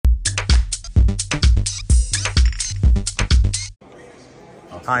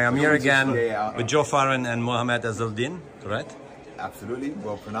Hi, I'm here again with Joe Farron and Mohamed Ezeldin, correct? Absolutely,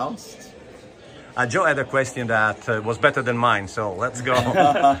 well pronounced. Joe had a question that was better than mine, so let's go.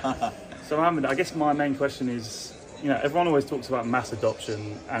 So Mohamed, I guess my main question is, everyone always talks about mass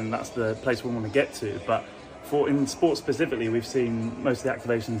adoption and that's the place we want to get to, but in sports specifically, we've seen most of the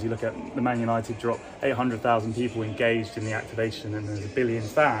activations. You look at the Man United drop, 800,000 people engaged in the activation and there's 1 billion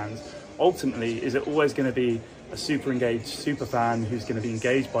fans. Ultimately, is it always going to be a super engaged super fan who's going to be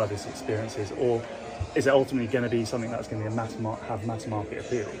engaged by these experiences, or is it ultimately going to be something that's going to be have mass market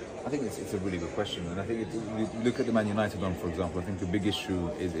appeal? I think it's a really good question, and I think look at the Man United one, for example. I think the big issue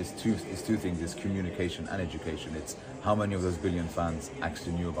is two things: is communication and education. It's how many of those billion fans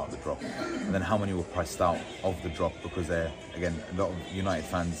actually knew about the drop, and then how many were priced out of the drop because they're, again, a lot of United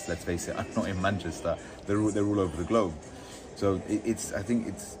fans, let's face it, are not in Manchester. They're all over the globe. So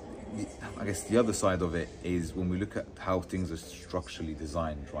I guess the other side of it is when we look at how things are structurally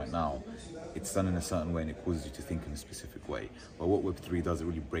designed right now, it's done in a certain way and it causes you to think in a specific way. But what Web3 does, it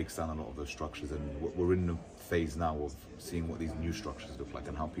really breaks down a lot of those structures, and we're in a phase now of seeing what these new structures look like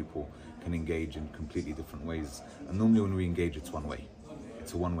and how people can engage in completely different ways. And normally when we engage, it's one way.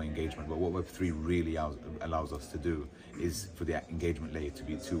 It's a one-way engagement, but what Web3 really allows us to do is for the engagement layer to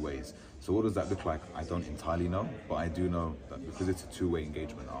be 2 ways. So what does that look like? I don't entirely know, but I do know that because it's a 2-way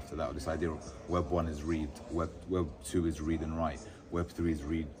engagement after that, this idea of Web 1 is read, Web 2 is read and write, Web 3 is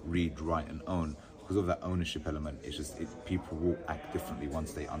read, write and own. Because of that ownership element, it's just people will act differently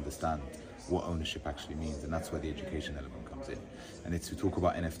once they understand what ownership actually means, and that's where the education element comes in. And it's to talk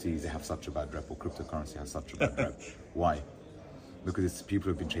about NFTs, they have such a bad rep, or cryptocurrency has such a bad rep. Why? Because it's people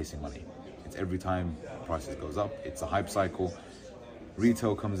who've been chasing money. It's every time prices goes up, it's a hype cycle.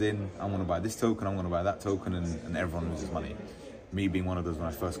 Retail comes in, I want to buy this token, I want to buy that token, and everyone loses money. Me being one of those, when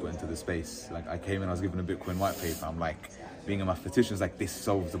I first got into the space, like I came in, I was given a Bitcoin white paper, I'm like, being a mathematician, it's like, this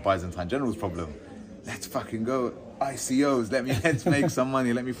solves the Byzantine generals problem. Let's fucking go, ICOs, let's make some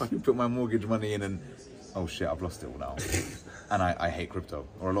money, let me fucking put my mortgage money in, and oh shit, I've lost it all now. And I hate crypto,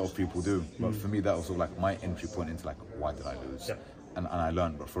 or a lot of people do. But for me, that was sort of like my entry point into like, why did I lose? Yeah. And I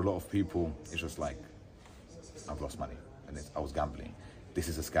learned. But for a lot of people, it's just like, I've lost money, and I was gambling. This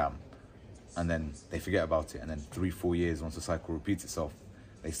is a scam. And then they forget about it. And then 3-4 years, once the cycle repeats itself,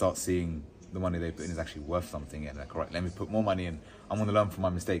 they start seeing the money they put in is actually worth something. And like, all right, let me put more money in. I'm going to learn from my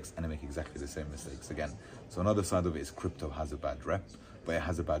mistakes, and they make exactly the same mistakes again. So another side of it is crypto has a bad rep, but it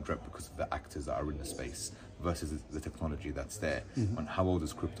has a bad rep because of the actors that are in the space versus the technology that's there. And how old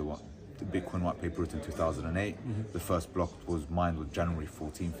is crypto? The Bitcoin white paper written in 2008. The first block was mined on January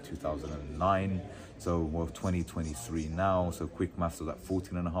 14th, 2009. So we're 2023 now. So quick maths, so that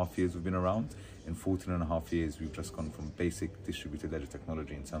 14.5 years we've been around. In 14.5 years, we've just gone from basic distributed ledger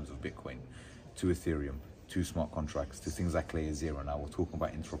technology in terms of Bitcoin to Ethereum, to smart contracts, to things like layer 0. Now we're talking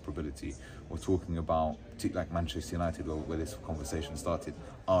about interoperability. We're talking about like Manchester United, where this conversation started,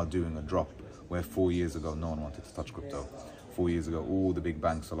 are doing a drop where 4 years ago no one wanted to touch crypto. 4 years ago, all the big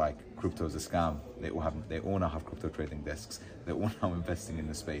banks are like, crypto is a scam. They all now have crypto trading desks. They're all now investing in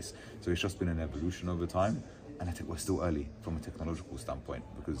the space. So it's just been an evolution over time. And I think we're still early from a technological standpoint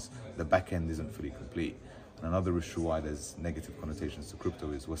because the back end isn't fully complete. And another issue why there's negative connotations to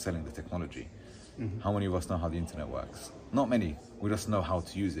crypto is we're selling the technology. How many of us know how the internet works? Not many. We just know how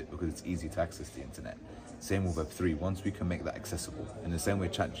to use it because it's easy to access the internet. Same with Web3. Once we can make that accessible, in the same way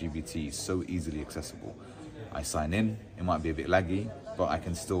ChatGPT is so easily accessible, I sign in, it might be a bit laggy, but I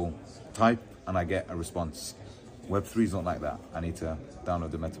can still type and I get a response. Web3 is not like that. I need to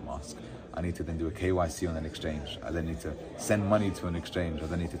download the MetaMask. I need to then do a KYC on an exchange. I then need to send money to an exchange. I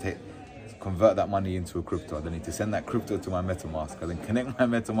then need to convert that money into a crypto. I then need to send that crypto to my MetaMask. I then connect my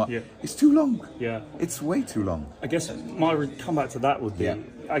MetaMask. Yeah. It's too long. Yeah. It's way too long. I guess my comeback to that would be,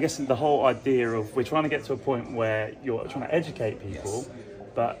 I guess the whole idea of we're trying to get to a point where you're trying to educate people,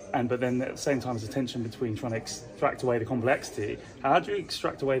 but then at the same time there's a tension between trying to extract away the complexity. How do you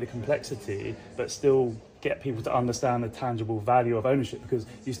extract away the complexity but still get people to understand the tangible value of ownership? Because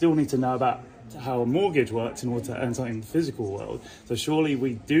you still need to know about how a mortgage works in order to earn something in the physical world. So surely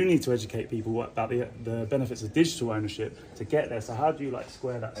we do need to educate people about the benefits of digital ownership to get there. So how do you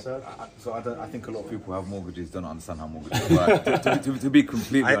square that circle? I think a lot of people who have mortgages don't understand how mortgages work. to be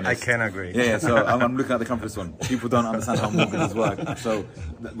completely honest. I can agree. Yeah, so I'm looking at the compass one. People don't understand how mortgages work. So,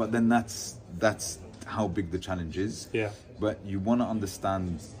 but then that's how big the challenge is. Yeah. But you want to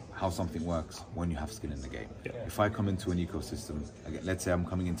understand how something works when you have skin in the game. Yeah. If I come into an ecosystem, again, let's say I'm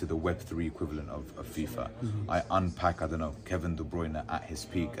coming into the Web3 equivalent of FIFA, I unpack, I don't know, Kevin De Bruyne at his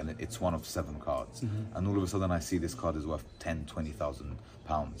peak, and it's one of 7 cards. And all of a sudden I see this card is worth 10, 20,000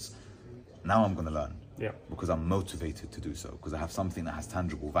 pounds. Now I'm going to learn. because I'm motivated to do so, because I have something that has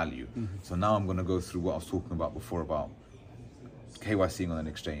tangible value. So now I'm going to go through what I was talking about before about KYCing on an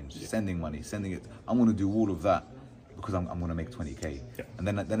exchange, sending money, sending it. I'm going to do all of that because I'm going to make 20K. And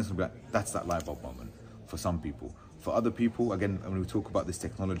then it's going to be like, that's that light bulb moment for some people. For other people, again, when we talk about this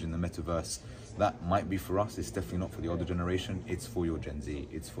technology in the metaverse, that might be for us. It's definitely not for the older generation. It's for your Gen Z.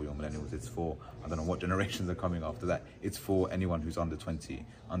 It's for your millennials. It's for, I don't know what generations are coming after that. It's for anyone who's under 20,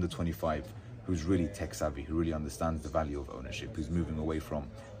 under 25, who's really tech savvy, who really understands the value of ownership, who's moving away from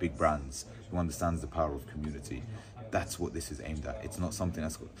big brands, who understands the power of community. That's what this is aimed at. It's not something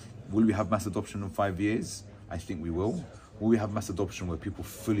that's... Will we have mass adoption in 5 years? I think we will. Will we have mass adoption where people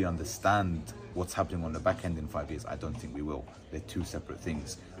fully understand what's happening on the back end in 5 years? I don't think we will. They're two separate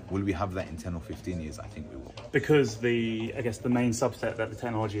things. Will we have that in 10 or 15 years? I think we will. Because I guess the main subset that the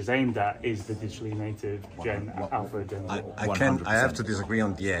technology is aimed at is the digitally native Gen Alpha. Gen I have to disagree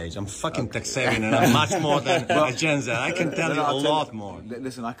on the age. I'm fucking tech savvy and I'm much more than a Gen Z. I can tell you a lot more.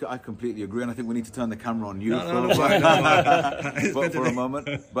 Listen, I completely agree, and I think we need to turn the camera on you for a moment.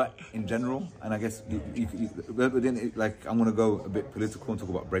 But in general, and I guess but then, like, I'm going to go a bit political and talk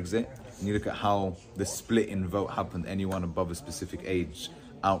about Brexit. And you look at how the split in vote happened. Anyone above a specific age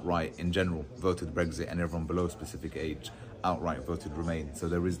outright in general voted Brexit, and everyone below a specific age outright voted Remain. So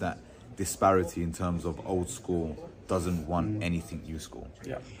there is that disparity in terms of old school doesn't want anything new school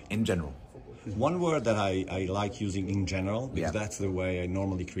in general. One word that I like using in general, because that's the way I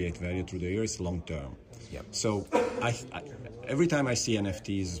normally create value through the year, is long term. So I every time I see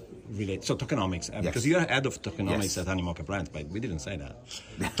NFTs relate, so tokenomics, because you're head of tokenomics at Animoca brand, but we didn't say that.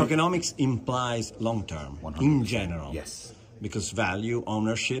 Tokenomics implies long term in general. Because value,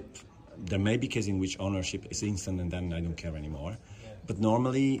 ownership, there may be cases in which ownership is instant and then I don't care anymore. But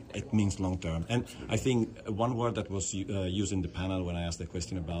normally it means long term. And I think one word that was used in the panel when I asked the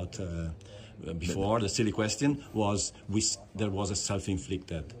question about before, the silly question, was there was a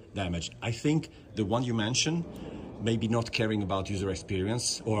self-inflicted damage. I think the one you mentioned, maybe not caring about user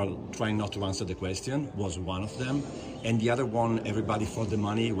experience or trying not to answer the question, was one of them. And the other one, everybody for the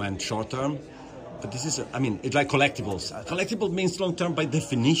money, went short term. But this is, I mean, it's like collectibles. Collectible means long-term by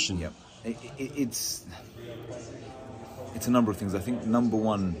definition. It's a number of things. I think number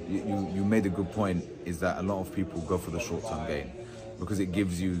one, you made a good point, is that a lot of people go for the short-term gain because it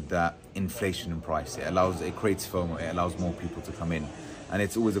gives you that inflation in price. It creates FOMO. It allows more people to come in. And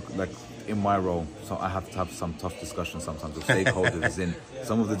it's always like in my role, so I have to have some tough discussions sometimes with stakeholders. In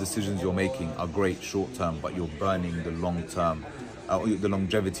some of the decisions you're making are great short-term, but you're burning the long-term, the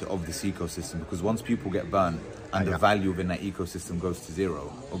longevity of this ecosystem, because once people get burned and the value within that ecosystem goes to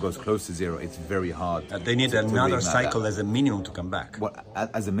zero or goes close to zero, it's very hard. They need another cycle as a minimum to come back. Well,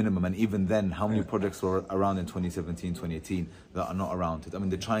 as a minimum, and even then, how many projects were around in 2017, 2018 that are not around? I mean,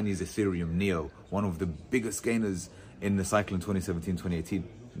 the Chinese Ethereum Neo, one of the biggest gainers in the cycle in 2017, 2018,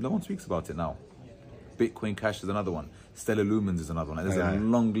 no one speaks about it now. Bitcoin Cash is another one. Stellar Lumens is another one. There's a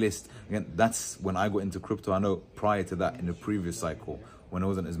long list. Again, that's when I got into crypto. I know prior to that, in the previous cycle, when there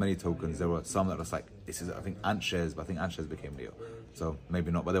wasn't as many tokens, there were some that was like, this is, I think, Ant Shares, but I think Ant Shares became Leo. So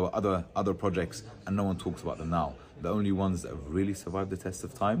maybe not. But there were other projects, and no one talks about them now. The only ones that have really survived the test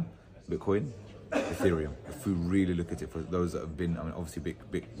of time, Bitcoin, Ethereum. If we really look at it, for those that have been, I mean, obviously,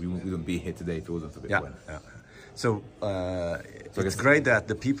 we wouldn't be here today if it wasn't for Bitcoin. So it's great that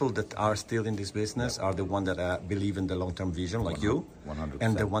the people that are still in this business are the ones that believe in the long-term vision, like 100%. You, 100%.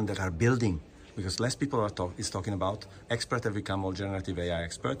 And the ones that are building. Because less people are talking about expert have become all generative AI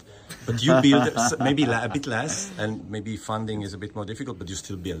expert, but you build maybe a bit less, and maybe funding is a bit more difficult, but you're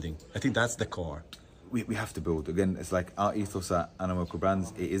still building. I think that's the core. We have to build. Again, it's like our ethos at Animoca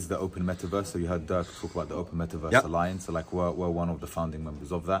Brands, it is the open metaverse. So you heard Dirk talk about the Open Metaverse Alliance. So like we're one of the founding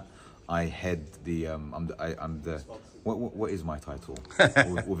members of that. I head the what is my title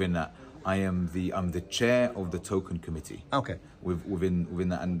within that? I'm the chair of the token committee. Okay. Within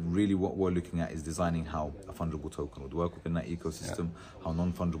that, and really what we're looking at is designing how a fungible token would work within that ecosystem, how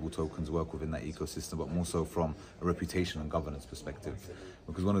non-fungible tokens work within that ecosystem, but more so from a reputation and governance perspective.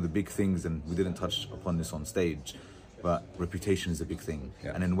 Because one of the big things, and we didn't touch upon this on stage, but reputation is a big thing.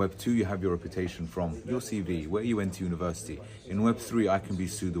 And in Web 2, you have your reputation from your CV, where you went to university. In Web 3, I can be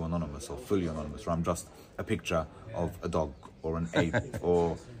pseudo-anonymous or fully anonymous, where I'm just a picture of a dog or an ape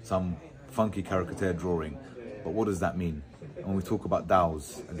or some funky caricature drawing. But what does that mean? When we talk about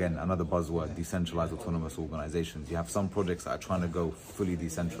DAOs, again, another buzzword, decentralized autonomous organizations, you have some projects that are trying to go fully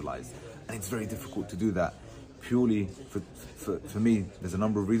decentralized. And it's very difficult to do that. Purely, for me, there's a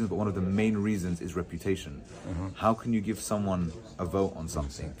number of reasons, but one of the main reasons is reputation. How can you give someone a vote on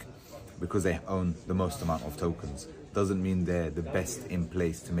something because they own the most amount of tokens? doesn't mean they're the best in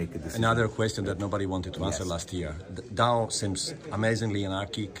place to make a decision. Another question that nobody wanted to answer last year. The DAO seems amazingly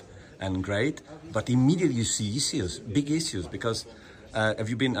anarchic and great, but immediately you see issues, big issues, because have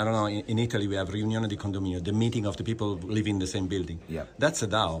you been, I don't know, in Italy we have Riunione di Condominio, the meeting of the people living in the same building. Yeah. That's a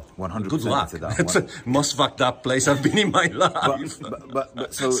DAO. 100% Good luck. it's a DAO. That's the most fucked up place I've been in my life.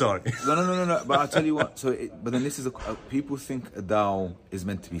 But so, sorry. No. But I'll tell you what. But then this is people think a DAO is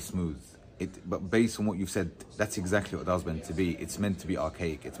meant to be smooth. But based on what you've said, that's exactly what DAO's meant to be. It's meant to be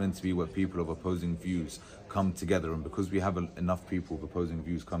archaic. It's meant to be where people of opposing views come together. And because we have enough people of opposing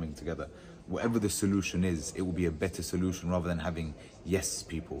views coming together, whatever the solution is, it will be a better solution rather than having yes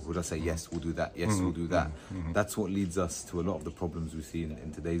people who just say, yes, we'll do that, yes, we'll do that. That's what leads us to a lot of the problems we see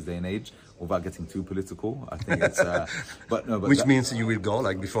in today's day and age. Without getting too political, I think it's... Which means you will go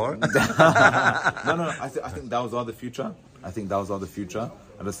like before? No, I think DAOs are the future.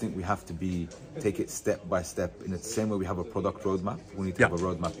 I just think we have to take it step by step. In the same way we have a product roadmap, we need to have a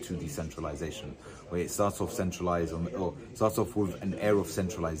roadmap to decentralization, where it starts off centralized or starts off with an air of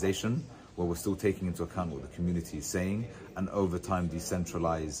centralization, where we're still taking into account what the community is saying, and over time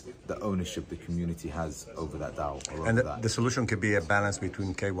decentralize the ownership the community has over that DAO. And the solution could be a balance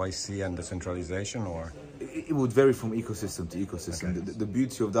between KYC and decentralization, or? It would vary from ecosystem to ecosystem. Okay. The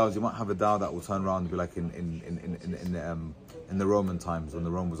beauty of DAOs, you might have a DAO that will turn around and be like in the Roman times when the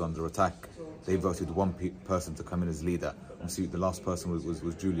Rome was under attack. They voted one person to come in as leader. Obviously, the last person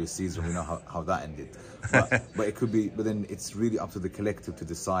was Julius Caesar. And we know how that ended. But it could be. But then it's really up to the collective to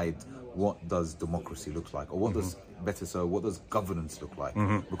decide what does democracy look like, or what does what does governance look like?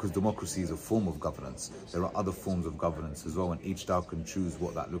 Because democracy is a form of governance. There are other forms of governance as well, and each DAO can choose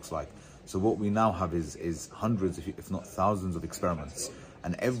what that looks like. So what we now have is hundreds, if not thousands, of experiments.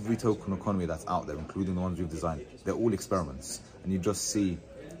 And every token economy that's out there, including the ones we've designed, they're all experiments. And you just see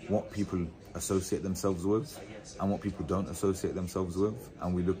what people associate themselves with and what people don't associate themselves with.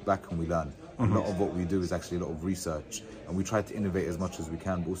 And we look back and we learn. A lot of what we do is actually a lot of research. And we try to innovate as much as we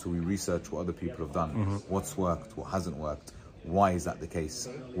can, but also we research what other people have done. What's worked, what hasn't worked. Why is that the case?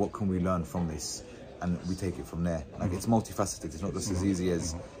 What can we learn from this? And we take it from there. Like, it's multifaceted. It's not just as easy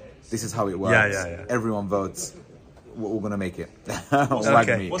as this is how it works. Everyone votes. We're all going to make it.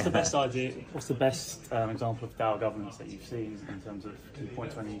 What's the best idea? What's the best example of DAO governance that you've seen in terms of, can you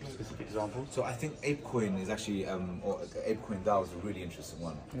point to any specific examples? So I think ApeCoin is actually, or ApeCoin DAO is a really interesting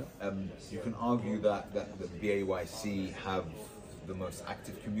one. You can argue that the BAYC have the most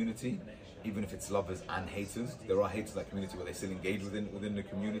active community, even if it's lovers and haters. There are haters of that community where they still engage within the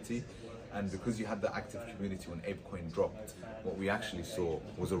community. And because you had the active community when ApeCoin dropped, what we actually saw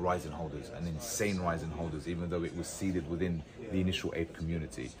was a rise in holders, an insane rise in holders, even though it was seeded within the initial Ape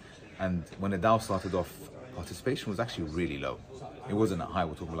community. And when the DAO started off, participation was actually really low. It wasn't that high.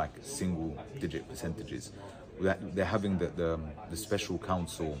 We're talking like single-digit percentages. They're having the special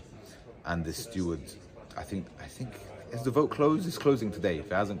counsel and the steward. I think is the vote closed? It's closing today. If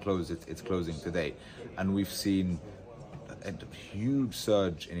it hasn't closed, it's closing today. And we've seen a huge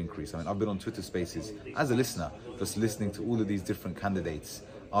surge in increase. I mean, I've been on Twitter Spaces as a listener, just listening to all of these different candidates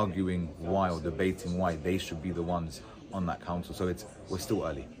arguing why or debating why they should be the ones on that council. So we're still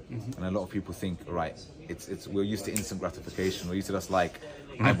early, and a lot of people think, right, we're used to instant gratification. We're used to just like,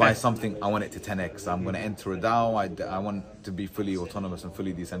 I buy something, I want it to 10x. I'm going to enter a DAO. I want to be fully autonomous and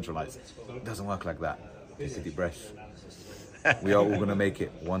fully decentralized. It doesn't work like that. Take a deep breath. We are all going to make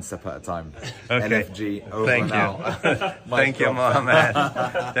it one step at a time. Okay. NFG over now. Thank you, Mohamed.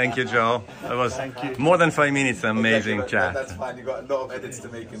 Thank you, Joe. That was more than 5 minutes. Amazing chat. That's fine. You got a lot of edits to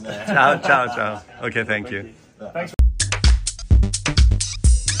make in there. Ciao. Okay, thank you. Thanks.